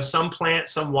says, some plant,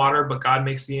 some water, but God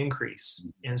makes the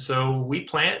increase. And so we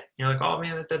plant, like, oh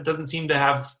man, that doesn't seem to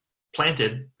have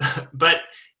planted, but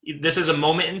this is a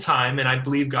moment in time, and I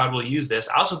believe God will use this.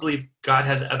 I also believe God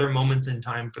has other moments in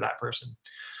time for that person.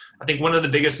 I think one of the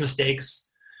biggest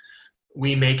mistakes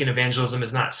we make in evangelism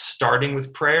is not starting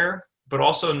with prayer, but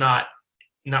also not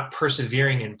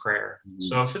persevering in prayer. Mm-hmm.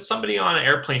 So if it's somebody on an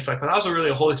airplane, like, well, that was really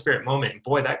a Holy Spirit moment.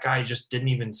 Boy, that guy just didn't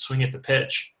even swing at the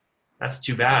pitch. That's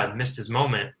too bad. Missed his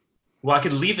moment. Well, I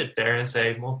could leave it there and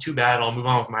say, well, too bad. I'll move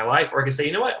on with my life. Or I could say,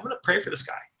 you know what? I'm going to pray for this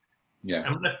guy. Yeah. I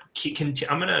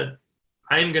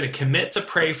am going to commit to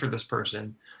pray for this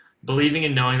person, believing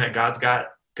and knowing that God's got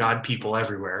God people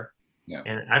everywhere. Yeah.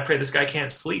 And I pray this guy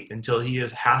can't sleep until he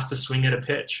has to swing at a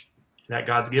pitch that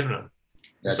God's given him.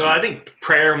 So I think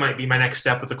prayer might be my next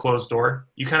step with a closed door.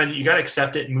 You got to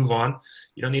accept it and move on.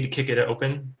 You don't need to kick it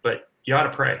open, but you ought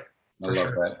to pray. I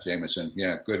love that, Jameson.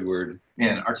 Yeah, good word.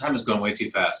 Man, our time is going way too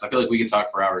fast. I feel like we could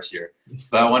talk for hours here.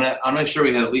 But I want to make sure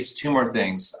we had at least two more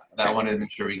things that I wanted to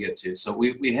make sure we get to. So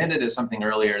we hinted at something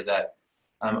earlier that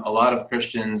a lot of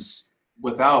Christians,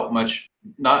 without much,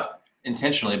 not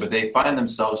intentionally, but they find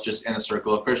themselves just in a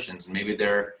circle of Christians. And maybe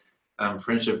their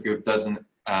friendship group doesn't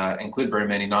include very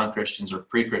many non-Christians or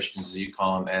pre-Christians, as you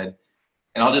call them, Ed.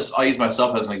 And I'll use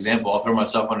myself as an example. I'll throw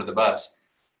myself under the bus.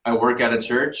 I work at a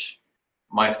church.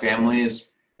 My family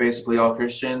is basically all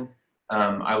Christian.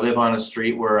 I live on a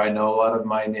street where I know a lot of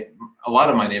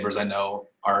my neighbors I know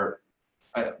are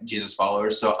Jesus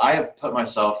followers. So I have put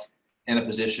myself in a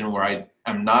position where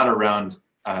I'm not around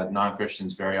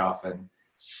non-Christians very often.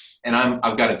 And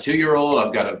I've got a 2-year-old.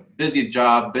 I've got a busy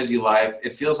job, busy life.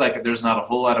 It feels like there's not a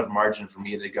whole lot of margin for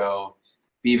me to go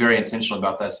be very intentional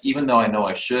about this, even though I know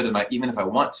I should, and even if I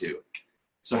want to.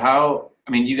 So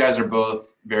you guys are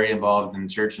both very involved in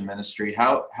church and ministry.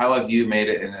 How have you made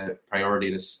it in a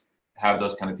priority to have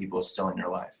those kind of people still in your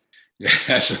life? Yeah,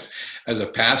 as a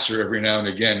pastor, every now and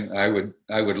again, I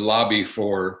would lobby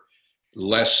for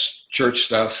less church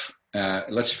stuff.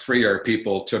 Let's free our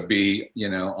people to be,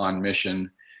 on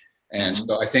mission. And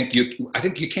so I think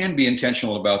you can be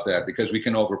intentional about that, because we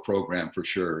can overprogram for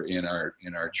sure in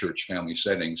our church family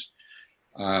settings.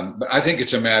 But I think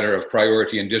it's a matter of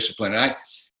priority and discipline.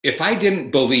 If I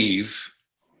didn't believe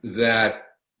that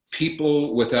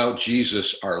people without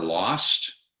Jesus are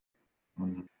lost,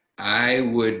 I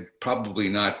would probably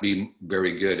not be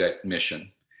very good at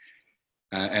mission.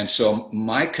 And so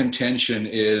my contention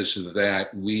is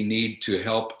that we need to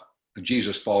help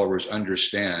Jesus followers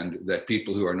understand that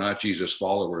people who are not Jesus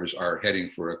followers are heading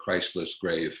for a Christless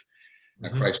grave, a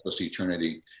Christless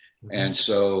eternity. And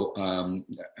so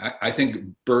I think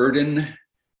burden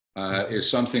is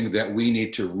something that we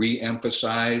need to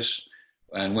re-emphasize.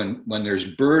 And when there's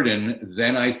burden,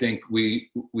 then I think we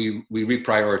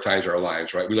reprioritize our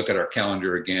lives, right? We look at our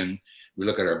calendar again, we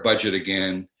look at our budget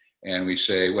again, and we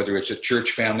say, whether it's a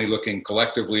church family looking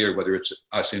collectively or whether it's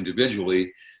us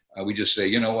individually, we just say,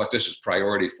 you know what, this is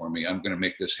priority for me. I'm going to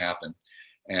make this happen.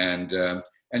 And then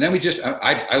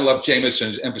I love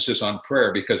Jameson's emphasis on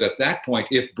prayer, because at that point,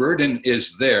 if burden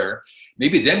is there,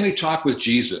 maybe then we talk with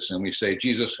Jesus and we say,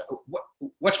 Jesus,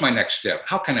 what's my next step?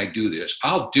 How can I do this?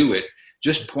 I'll do it.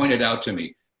 Just point it out to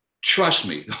me. Trust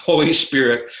me, the Holy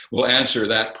Spirit will answer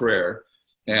that prayer.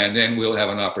 And then we'll have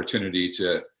an opportunity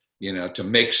to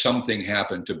make something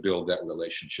happen to build that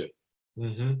relationship.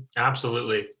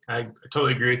 Absolutely. I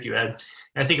totally agree with you, Ed.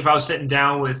 And I think if I was sitting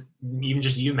down with even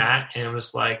just you, Matt, and it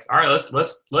was like, all right,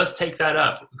 let's take that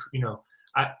up.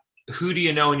 Who do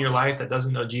you know in your life that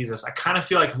doesn't know Jesus? I kind of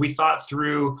feel like if we thought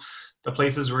through the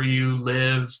places where you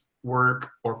live,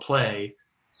 work, or play,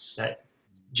 that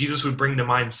Jesus would bring to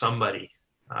mind somebody.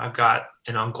 I've got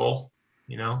an uncle,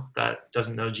 that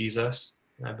doesn't know Jesus,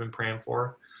 and I've been praying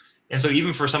for. And so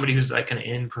even for somebody who's like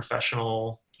in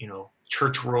professional,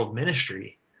 church world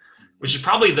ministry, which is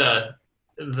probably a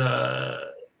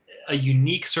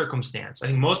unique circumstance. I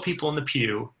think most people in the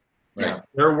pew, right,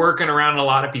 they're working around a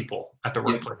lot of people at the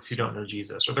workplace who don't know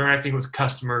Jesus, or they're interacting with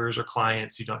customers or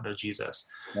clients who don't know Jesus.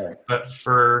 Right. But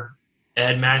for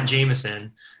Ed, Matt, and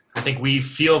Jameson, I think we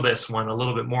feel this one a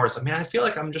little bit more. It's like, man, I feel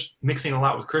like I'm just mixing a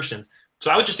lot with Christians.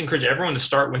 So I would just encourage everyone to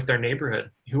start with their neighborhood.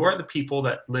 Who are the people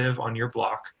that live on your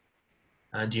block?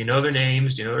 Do you know their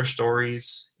names? Do you know their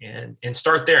stories? And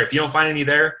start there. If you don't find any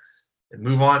there,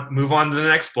 move on to the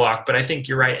next block. But I think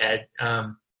you're right, Ed.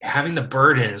 Having the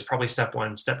burden is probably step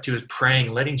one. Step two is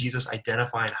praying, letting Jesus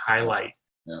identify and highlight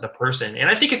the person. And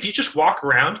I think if you just walk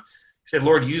around, say,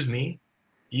 Lord, use me,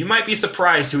 you might be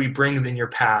surprised who he brings in your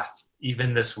path,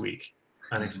 even this week,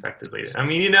 unexpectedly. I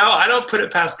mean, I don't put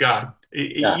it past God.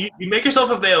 You make yourself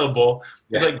available.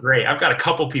 You're like, great, I've got a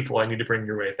couple people I need to bring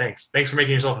your way. Thanks for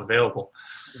making yourself available.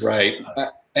 Right.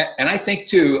 And I think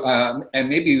too, and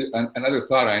maybe another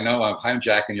thought, I know I'm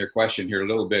hijacking your question here a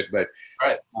little bit, but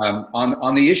right.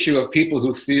 On the issue of people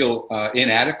who feel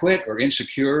inadequate or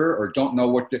insecure or don't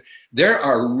know there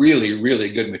are really, really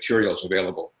good materials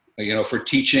available, for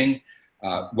teaching,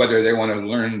 whether they want to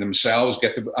learn themselves,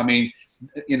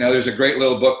 there's a great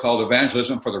little book called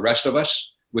Evangelism for the Rest of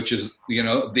Us, which is,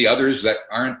 the others that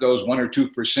aren't those 1 or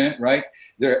 2%, right?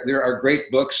 There are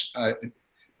great books.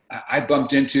 I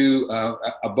bumped into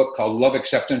a book called Love,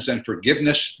 Acceptance, and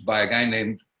Forgiveness by a guy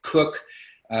named Cook.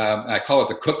 I call it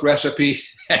the Cook Recipe.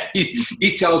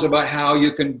 He tells about how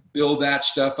you can build that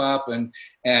stuff up. And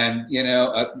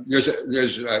there's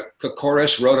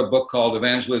Kokoris wrote a book called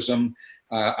Evangelism,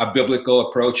 A Biblical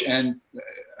Approach, and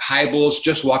Hybels,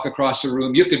 Just Walk Across the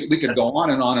Room. We could go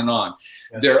on and on and on.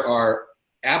 Yes. There are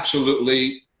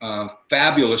absolutely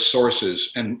fabulous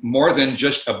sources, and more than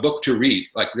just a book to read.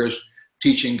 Like there's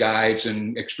teaching guides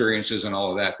and experiences and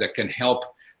all of that can help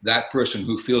that person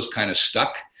who feels kind of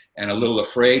stuck and a little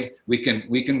afraid. We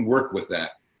can work with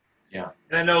that. Yeah.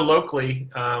 And I know locally,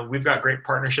 we've got great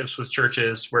partnerships with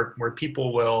churches where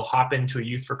people will hop into a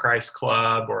Youth for Christ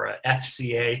club or a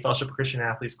FCA, Fellowship of Christian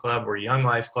Athletes Club, or a Young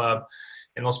Life Club,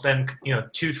 and they'll spend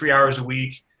 2-3 hours a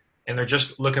week, and they're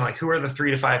just looking like, who are the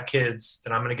 3 to 5 kids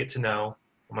that I'm going to get to know,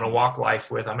 I'm going to walk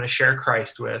life with, I'm going to share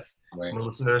Christ with, right. I'm going to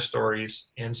listen to their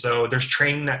stories. And so there's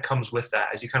training that comes with that.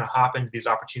 As you kind of hop into these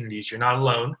opportunities, you're not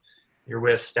alone. You're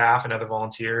with staff and other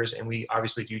volunteers, and we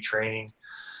obviously do training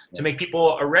to make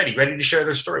people ready to share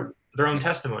their story, their own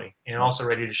testimony, and also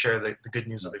ready to share the good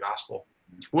news of the gospel.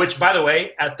 Which, by the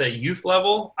way, at the youth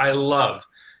level, I love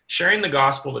sharing the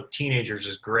gospel to teenagers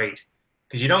is great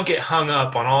because you don't get hung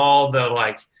up on all the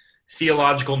like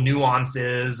theological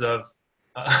nuances of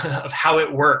how it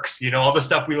works, all the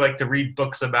stuff we like to read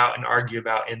books about and argue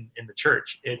about in the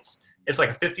church. It's like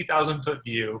a 50,000 foot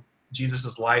view,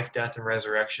 Jesus' life, death, and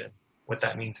resurrection, what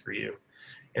that means for you.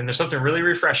 And there's something really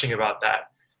refreshing about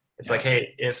that. It's like,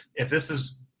 hey, if this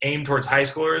is aimed towards high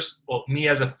schoolers, well, me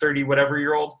as a 30 whatever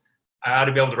year old, I ought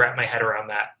to be able to wrap my head around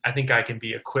that. I think I can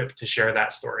be equipped to share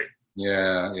that story.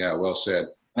 Yeah, well said.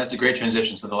 That's a great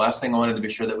transition. So the last thing I wanted to be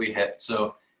sure that we hit.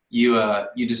 So you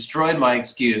destroyed my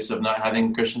excuse of not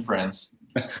having Christian friends.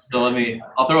 So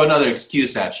I'll throw another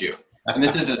excuse at you. And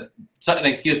this is an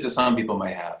excuse that some people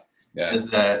might have. Yeah. Is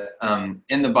that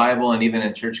in the Bible and even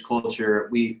in church culture,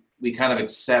 we kind of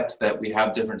accept that we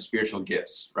have different spiritual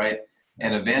gifts, right?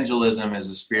 And evangelism is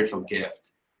a spiritual gift.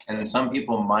 And some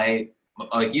people might,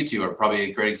 like you two are probably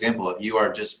a great example of, you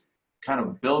are just kind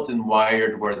of built and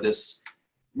wired where this,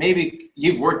 maybe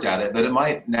you've worked at it, but it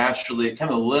might naturally, come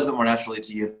a little bit more naturally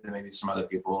to you than maybe some other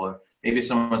people. Or maybe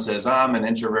someone says, I'm an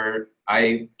introvert,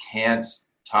 I can't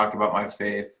talk about my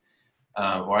faith,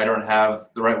 or I don't have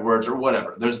the right words or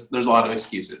whatever. There's a lot of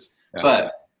excuses. Yeah.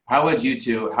 But how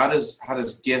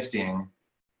does gifting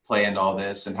play into all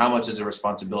this, and how much is a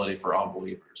responsibility for all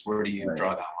believers? Where do you draw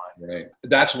that line? Right.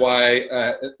 That's why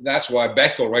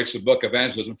Bechtel writes the book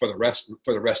Evangelism for the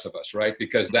rest of us, right?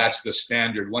 Because that's the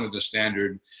standard, one of the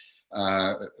standard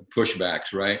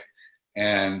pushbacks, right?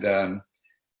 And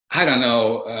I don't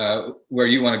know where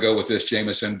you want to go with this,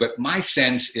 Jameson, but my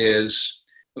sense is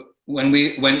when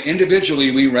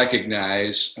individually we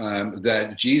recognize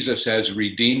that Jesus has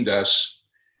redeemed us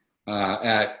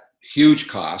at huge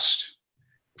cost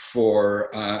for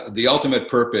the ultimate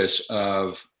purpose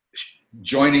of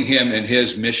joining him in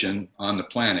his mission on the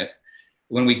planet,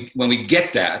 when we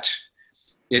get that,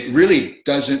 it really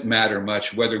doesn't matter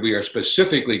much whether we are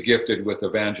specifically gifted with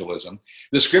evangelism.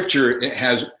 The scripture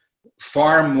has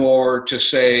far more to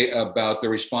say about the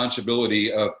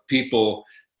responsibility of people,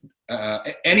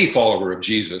 any follower of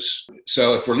Jesus.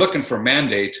 So if we're looking for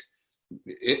mandate,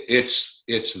 it's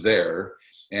there.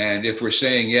 And if we're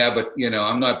saying, yeah, but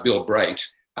I'm not Bill Bright,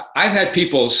 I've had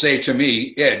people say to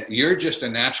me, Ed, you're just a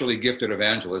naturally gifted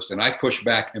evangelist. And I push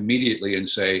back immediately and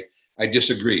say, I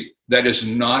disagree. That is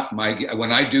not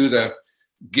when I do the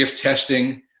gift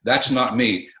testing, that's not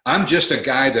me. I'm just a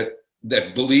guy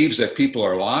that believes that people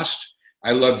are lost.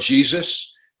 I love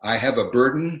Jesus. I have a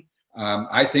burden.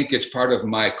 I think it's part of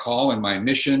my call and my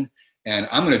mission. And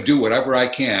I'm going to do whatever I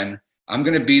can. I'm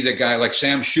going to be the guy like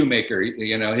Sam Shoemaker,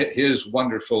 his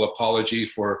wonderful apology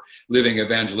for living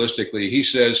evangelistically. He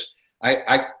says,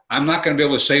 I'm not going to be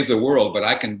able to save the world, but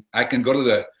I can go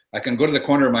to the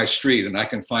corner of my street and I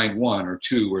can find one or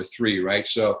two or three, right?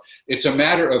 So it's a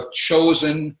matter of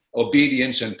chosen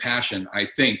obedience and passion, I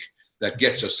think, that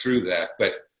gets us through that.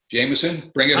 But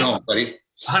Jameson, bring it home, buddy.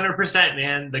 100%,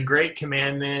 man. The great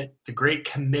commandment, the great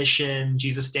commission,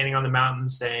 Jesus standing on the mountain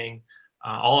saying,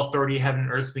 all authority of heaven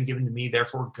and earth has been given to me,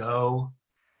 therefore go,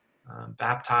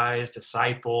 baptize,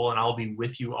 disciple, and I'll be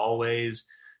with you always.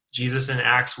 Jesus in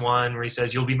Acts 1, where he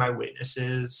says, you'll be my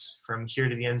witnesses from here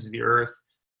to the ends of the earth.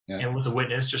 Yeah. And with a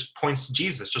witness just points to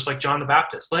Jesus, just like John the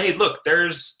Baptist. Well, hey, look,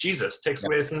 there's Jesus, takes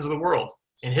away the sins of the world.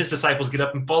 And his disciples get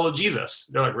up and follow Jesus.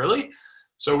 They're like, really?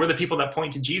 So we're the people that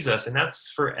point to Jesus, and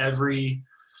that's for every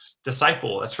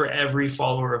disciple. That's for every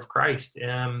follower of Christ.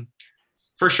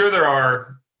 For sure, there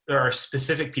are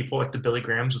specific people like the Billy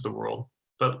Grahams of the world,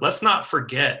 but let's not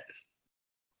forget,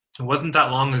 it wasn't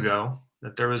that long ago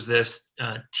that there was this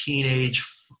teenage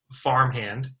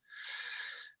farmhand.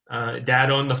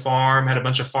 Dad owned the farm, had a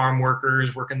bunch of farm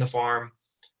workers working the farm,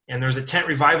 and there was a tent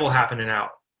revival happening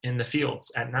out in the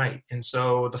fields at night. And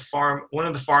so one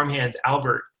of the farmhands,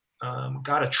 Albert,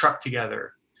 got a truck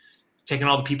together, taking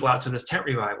all the people out to this tent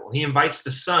revival. He invites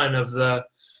the son of the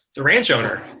ranch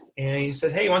owner, and he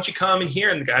says, hey, why don't you come in here?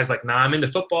 And the guy's like, nah, I'm into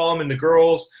football, I'm into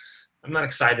girls. I'm not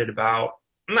excited about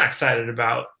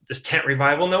this tent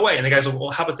revival. No way. And the guy's like, well,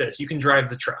 how about this? You can drive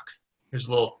the truck. There's a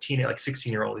little teenage, like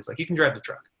 16-year-old. He's like, you can drive the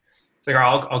truck. He's like,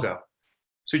 all right, I'll go.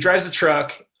 So he drives the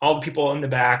truck, all the people in the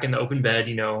back in the open bed,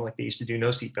 like they used to do, no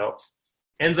seatbelts.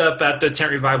 Ends up at the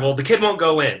tent revival. The kid won't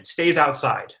go in, stays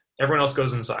outside. Everyone else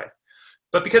goes inside.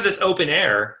 But because it's open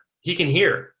air, he can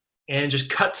hear and just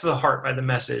cut to the heart by the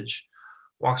message,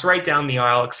 walks right down the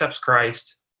aisle, accepts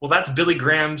Christ. Well, that's Billy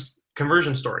Graham's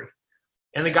conversion story.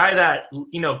 And the guy that,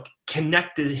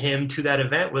 connected him to that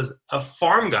event was a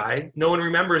farm guy no one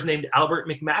remembers, named Albert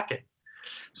McMacken.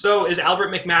 So is Albert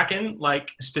McMacken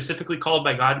specifically called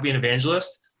by God to be an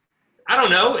evangelist? I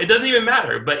don't know. It doesn't even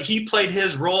matter. But he played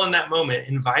his role in that moment,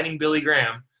 inviting Billy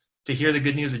Graham to hear the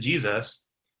good news of Jesus.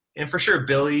 And for sure,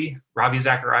 Billy, Ravi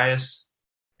Zacharias,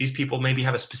 these people maybe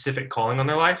have a specific calling on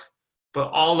their life, but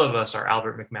all of us are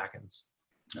Albert McMackins.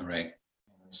 All right.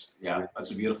 Yeah,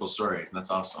 that's a beautiful story. That's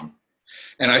awesome.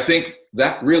 And I think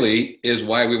that really is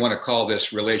why we want to call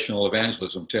this relational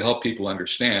evangelism, to help people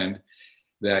understand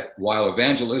that while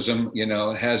evangelism,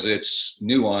 has its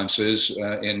nuances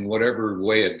in whatever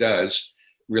way it does,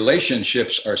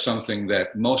 relationships are something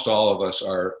that most all of us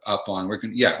are up on.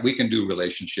 We can do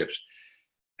relationships.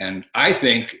 And I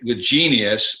think the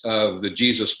genius of the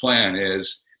Jesus plan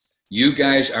is you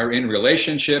guys are in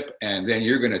relationship, and then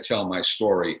you're going to tell my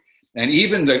story. And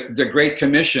even the Great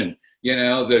Commission,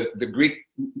 the Greek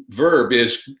verb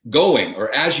is going,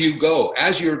 or as you go,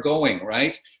 as you're going,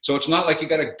 right? So it's not like you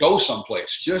got to go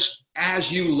someplace. Just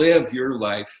as you live your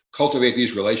life, cultivate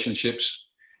these relationships.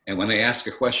 And when they ask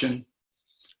a question,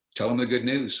 tell them the good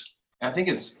news. I think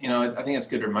it's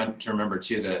good to remember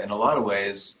too that in a lot of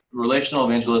ways, relational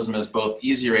evangelism is both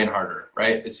easier and harder,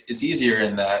 right? It's easier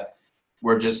in that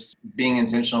we're just being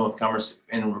intentional with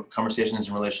conversations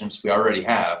and relationships we already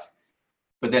have.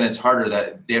 But then it's harder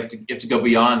that you have to go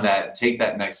beyond that, take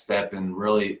that next step, and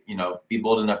really, be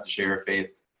bold enough to share your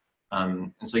faith.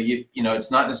 And so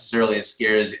it's not necessarily as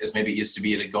scary as maybe it used to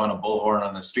be to go on a bullhorn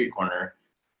on a street corner.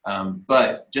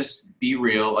 But just be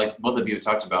real, like both of you have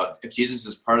talked about. If Jesus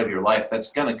is part of your life,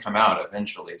 that's going to come out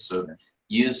eventually. So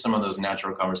use some of those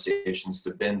natural conversations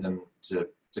to bend them to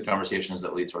conversations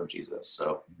that lead toward Jesus.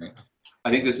 So I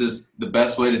think this is the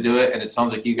best way to do it. And it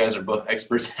sounds like you guys are both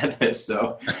experts at this.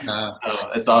 So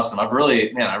it's awesome. I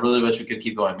really wish we could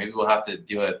keep going. Maybe we'll have to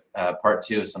do it part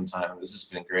 2 sometime. This has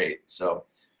been great. So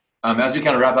as we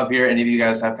kind of wrap up here, any of you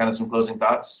guys have kind of some closing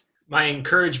thoughts? My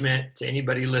encouragement to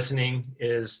anybody listening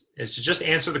is to just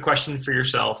answer the question for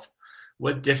yourself.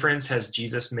 What difference has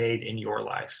Jesus made in your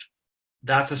life?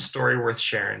 That's a story worth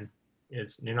sharing.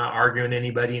 You're not arguing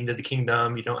anybody into the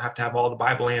kingdom. You don't have to have all the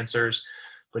Bible answers.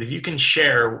 But if you can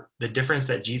share the difference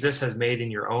that Jesus has made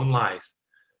in your own life,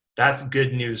 that's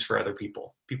good news for other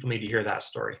people. People need to hear that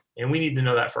story. And we need to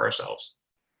know that for ourselves.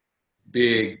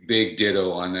 Big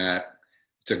ditto on that.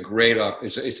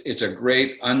 It's a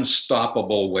great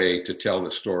unstoppable way to tell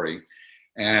the story.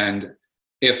 And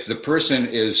if the person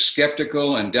is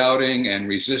skeptical and doubting and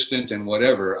resistant and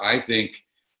whatever, I think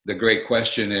the great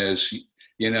question is,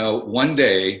 one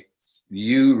day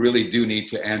you really do need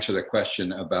to answer the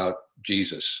question about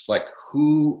Jesus. Like,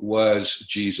 who was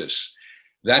Jesus?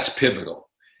 That's pivotal.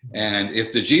 And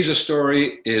if the Jesus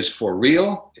story is for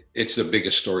real, it's the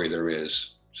biggest story there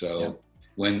is. So yeah.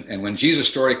 When Jesus'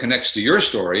 story connects to your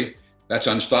story, that's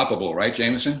unstoppable, right,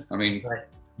 Jameson? I mean, right.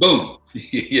 Boom,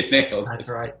 you nailed it. That's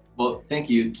right. Well, thank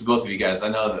you to both of you guys. I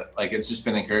know that it's just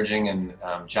been encouraging and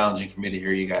challenging for me to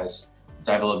hear you guys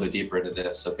dive a little bit deeper into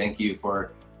this. So thank you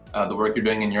for the work you're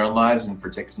doing in your own lives and for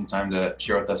taking some time to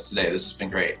share with us today. This has been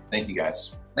great. Thank you,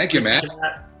 guys. Thank you, Matt.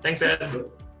 Thanks, Ed.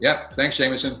 Yeah, thanks,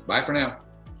 Jameson. Bye for now.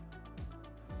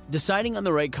 Deciding on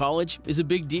the right college is a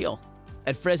big deal.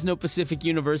 At Fresno Pacific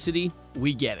University,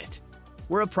 we get it.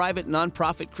 We're a private,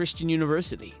 nonprofit Christian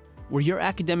university where your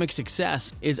academic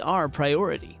success is our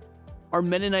priority. Our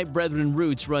Mennonite Brethren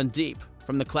roots run deep,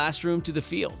 from the classroom to the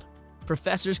field.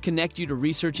 Professors connect you to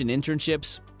research and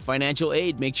internships. Financial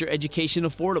aid makes your education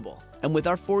affordable. And with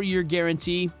our 4-year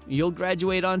guarantee, you'll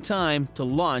graduate on time to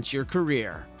launch your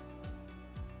career.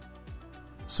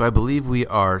 So I believe we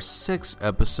are 6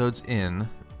 episodes in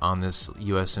on this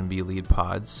USMB Lead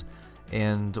Pods.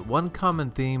 And one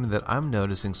common theme that I'm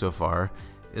noticing so far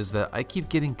is that I keep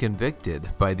getting convicted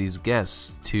by these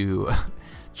guests to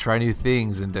try new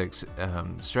things and to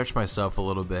stretch myself a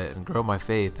little bit and grow my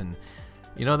faith. And,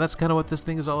 that's kind of what this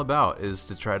thing is all about, is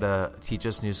to try to teach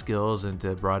us new skills and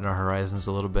to broaden our horizons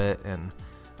a little bit. And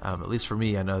at least for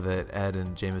me, I know that Ed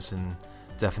and Jameson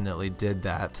definitely did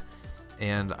that.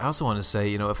 And I also want to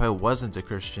say, if I wasn't a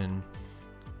Christian,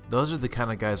 those are the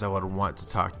kind of guys I would want to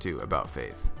talk to about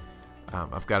faith.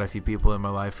 I've got a few people in my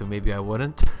life who maybe I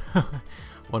wouldn't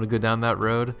want to go down that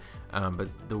road, but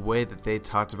the way that they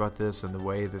talked about this and the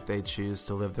way that they choose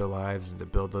to live their lives and to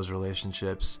build those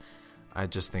relationships, I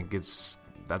just think that's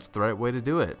the right way to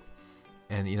do it.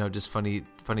 And just funny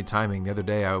timing. The other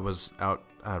day I was out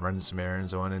running some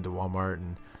errands. I went into Walmart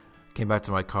and came back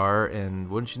to my car, and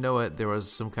wouldn't you know it, there was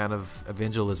some kind of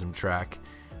evangelism track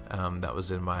that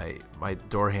was in my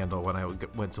door handle when I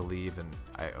went to leave, and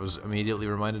I was immediately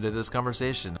reminded of this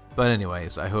conversation. But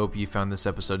anyways, I hope you found this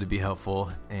episode to be helpful,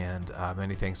 and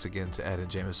many thanks again to Ed and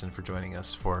Jameson for joining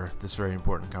us for this very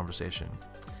important conversation.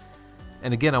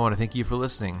 And again, I want to thank you for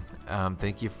listening.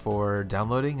 Thank you for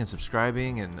downloading and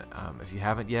subscribing, and if you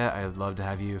haven't yet, I'd love to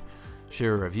have you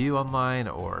share a review online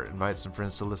or invite some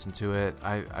friends to listen to it.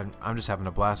 I'm just having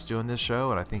a blast doing this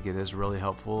show, and I think it is really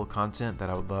helpful content that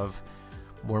I would love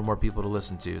more and more people to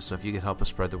listen to. So if you could help us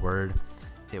spread the word,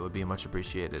 it would be much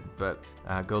appreciated. But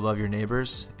go love your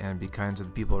neighbors and be kind to the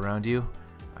people around you.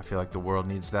 I feel like the world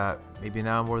needs that maybe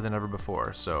now more than ever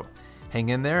before. So hang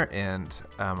in there, and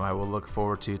I will look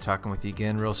forward to talking with you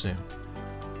again real soon.